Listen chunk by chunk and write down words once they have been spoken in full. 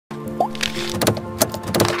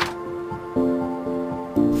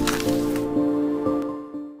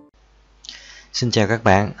Xin chào các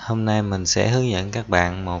bạn, hôm nay mình sẽ hướng dẫn các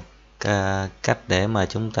bạn một cách để mà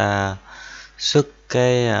chúng ta xuất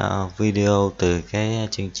cái video từ cái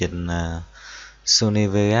chương trình Sony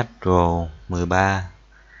Vegas Pro 13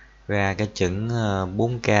 ra cái chuẩn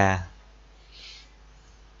 4K.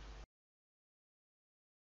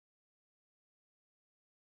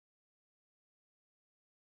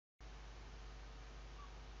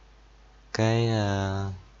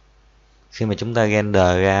 Khi mà chúng ta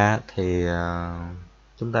render ra thì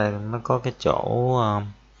chúng ta nó có cái chỗ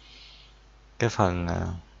cái phần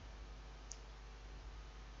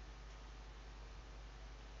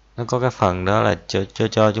nó có cái phần đó là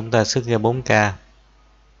cho chúng ta xuất ra 4K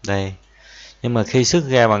đây. Nhưng mà khi xuất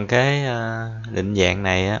ra bằng cái định dạng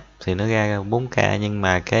này á thì nó ra 4K, nhưng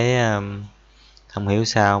mà cái không hiểu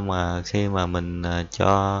sao mà khi mà mình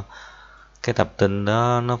cho cái tập tin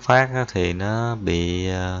đó nó phát á, thì nó bị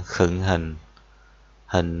khựng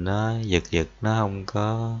hình nó giật giật, nó không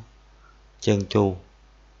có trơn tru.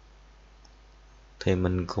 Thì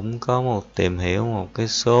mình cũng có tìm hiểu một cái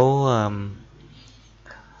số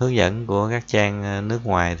hướng dẫn của các trang nước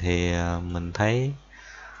ngoài, thì mình thấy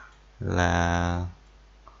là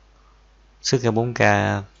xuất ra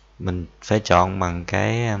 4K mình phải chọn bằng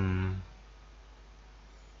cái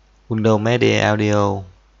Windows Media Audio,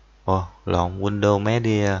 Windows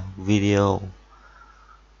Media Video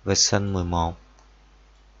version 11.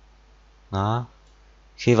 Đó.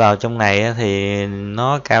 Khi vào trong này á, thì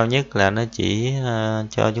nó cao nhất là nó chỉ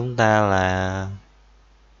cho chúng ta là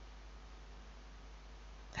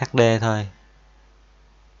HD thôi.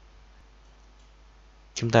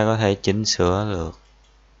 Chúng ta có thể chỉnh sửa được.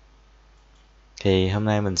 Thì hôm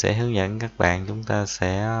nay mình sẽ hướng dẫn các bạn, chúng ta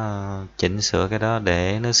sẽ chỉnh sửa cái đó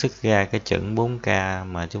để nó xuất ra cái chuẩn 4K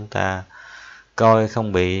mà chúng ta coi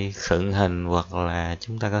không bị khựng hình, hoặc là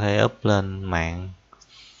chúng ta có thể up lên mạng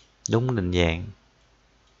đúng định dạng.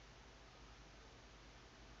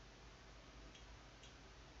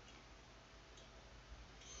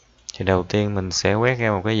 Thì đầu tiên mình sẽ quét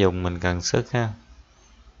ra một cái vùng mình cần xuất ha.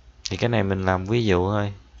 Thì cái này mình làm ví dụ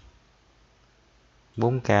thôi.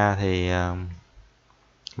 4K thì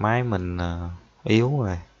máy mình yếu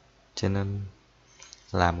rồi, cho nên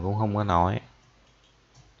làm cũng không có nổi.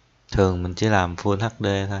 Thường mình chỉ làm Full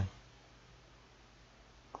HD thôi.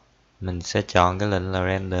 Mình sẽ chọn cái lệnh là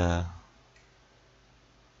render.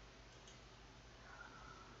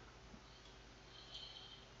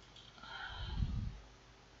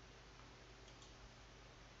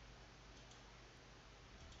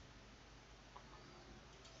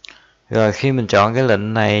 Rồi khi mình chọn cái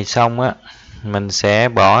lệnh này xong á, mình sẽ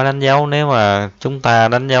bỏ đánh dấu. Nếu mà chúng ta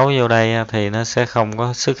đánh dấu vô đây thì nó sẽ không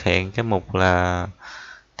có xuất hiện cái mục là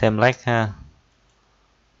template ha.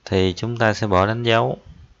 Thì chúng ta sẽ bỏ đánh dấu.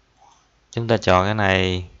 Chúng ta chọn cái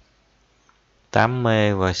này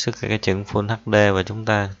 8M và xuất ra cái chuẩn Full HD, và chúng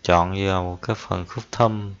ta chọn vào cái phần khúc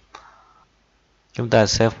thumb. Chúng ta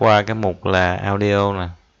sẽ qua cái mục là audio nè,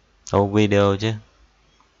 video chứ.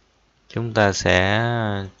 Chúng ta sẽ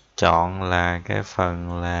chọn là cái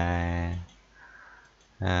phần là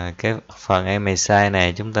cái phần MSI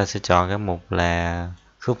này, chúng ta sẽ chọn cái mục là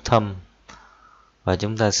khúc thumb, và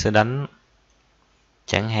chúng ta sẽ đánh,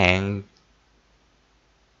 chẳng hạn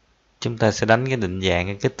chúng ta sẽ đánh cái định dạng,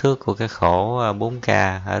 cái kích thước của cái khổ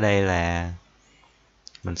 4K. Ở đây là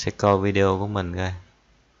mình sẽ coi video của mình coi.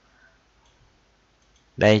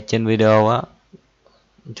 Đây trên video á,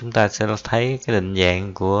 chúng ta sẽ thấy cái định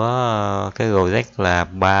dạng của cái project là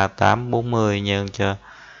 3840 nhân cho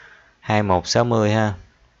 2160 ha.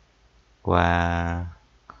 Và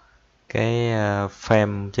cái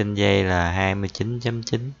frame trên giây là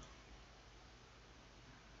 29.9.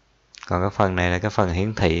 Còn cái phần này là cái phần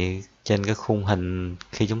hiển thị trên cái khung hình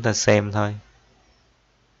khi chúng ta xem thôi.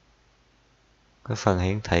 Cái phần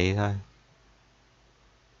hiển thị thôi.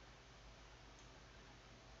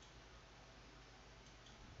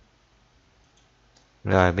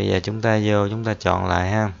 Rồi bây giờ chúng ta vô, chúng ta chọn lại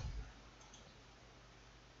ha.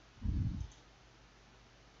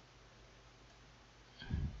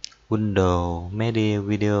 Windows Media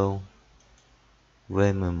Video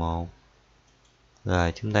V11.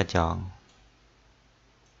 Rồi chúng ta chọn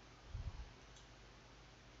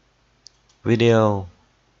video.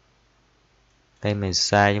 Đây mình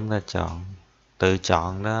sai, chúng ta chọn, tự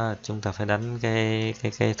chọn đó. Chúng ta phải đánh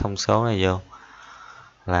cái thông số này vô,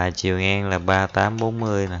 là chiều ngang là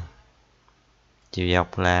 3840 nè, chiều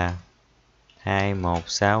dọc là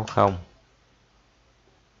 2160.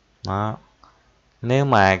 Đó. Nếu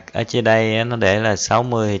mà ở trên đây nó để là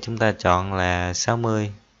 60 thì chúng ta chọn là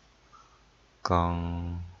 60.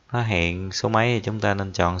 Còn nó hiện số mấy thì chúng ta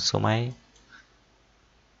nên chọn số mấy.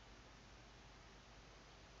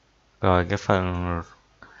 Rồi cái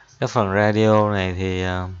phần radio này thì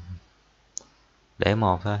để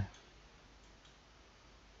một thôi.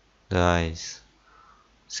 Rồi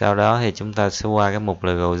sau đó thì chúng ta sẽ qua cái mục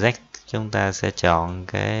là Go chúng ta sẽ chọn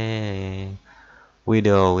cái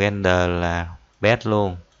video render là best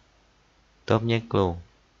luôn, tốt nhất luôn.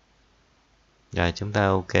 Rồi chúng ta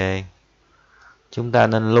ok. Chúng ta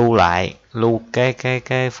nên lưu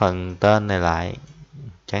cái phần tên này lại,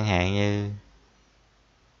 chẳng hạn như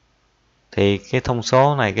thì cái thông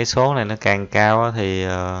số này, cái số này nó càng cao thì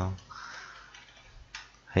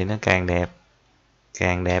nó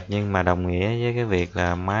càng đẹp, nhưng mà đồng nghĩa với cái việc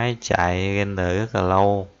là máy chạy render rất là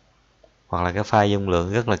lâu, hoặc là cái file dung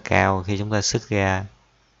lượng rất là cao khi chúng ta xuất ra,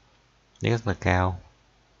 rất là cao.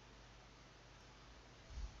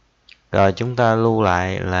 Rồi chúng ta lưu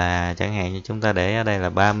lại là chẳng hạn như chúng ta để ở đây là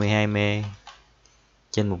 32 mê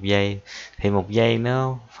trên 1 giây, thì 1 giây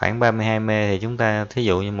nó khoảng 32 mê, thì chúng ta thí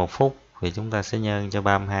dụ như 1 phút thì chúng ta sẽ nhân cho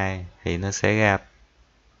 32 thì nó sẽ ra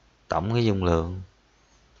tổng cái dung lượng.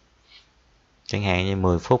 Chẳng hạn như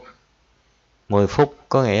 10 phút. 10 phút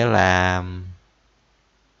có nghĩa là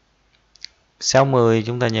 60,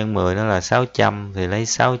 chúng ta nhân 10 nó là 600, thì lấy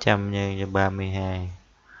 600 nhân cho 32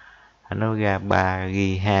 nó ra 3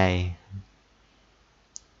 ghi 2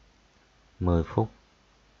 10 phút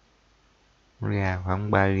ra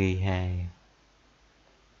khoảng 3 ghi 2.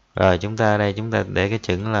 Rồi chúng ta đây chúng ta để cái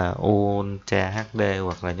chữ là Ultra HD,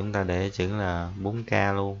 hoặc là chúng ta để chữ là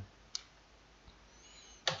 4K luôn.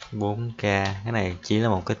 4K cái này chỉ là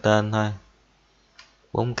một cái tên thôi.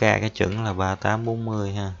 4K cái chuẩn là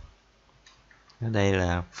 3840 ha. Ở đây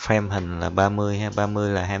là frame hình là 30 ha,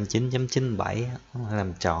 30 là 29.97,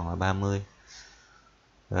 làm tròn là 30.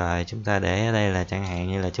 Rồi chúng ta để ở đây là chẳng hạn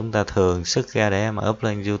như là chúng ta thường xuất ra để mà up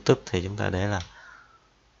lên YouTube thì chúng ta để là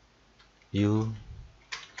YouTube.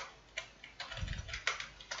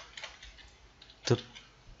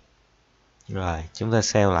 Rồi chúng ta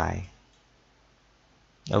save lại.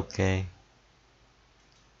 Ok.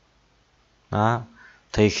 Đó.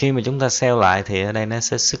 Thì khi mà chúng ta save lại thì ở đây nó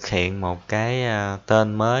sẽ xuất hiện một cái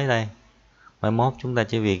tên mới đây. Mai mốt chúng ta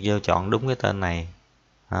chỉ việc vô chọn đúng cái tên này.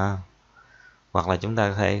 Hoặc là chúng ta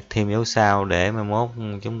có thể thêm dấu sao để mai mốt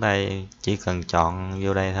chúng ta chỉ cần chọn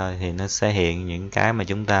vô đây thôi thì nó sẽ hiện những cái mà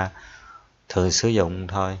chúng ta thường sử dụng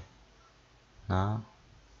thôi. Đó.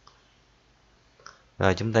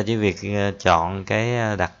 Rồi chúng ta chỉ việc chọn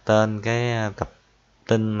cái đặt tên cái tập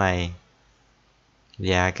tin này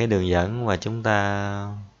và cái đường dẫn và chúng ta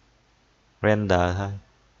render thôi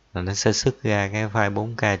là nó sẽ xuất ra cái file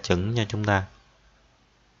 4K chuẩn cho chúng ta.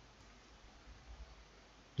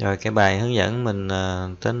 Rồi cái bài hướng dẫn mình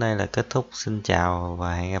đến đây là kết thúc. Xin chào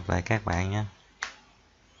và hẹn gặp lại các bạn nhé.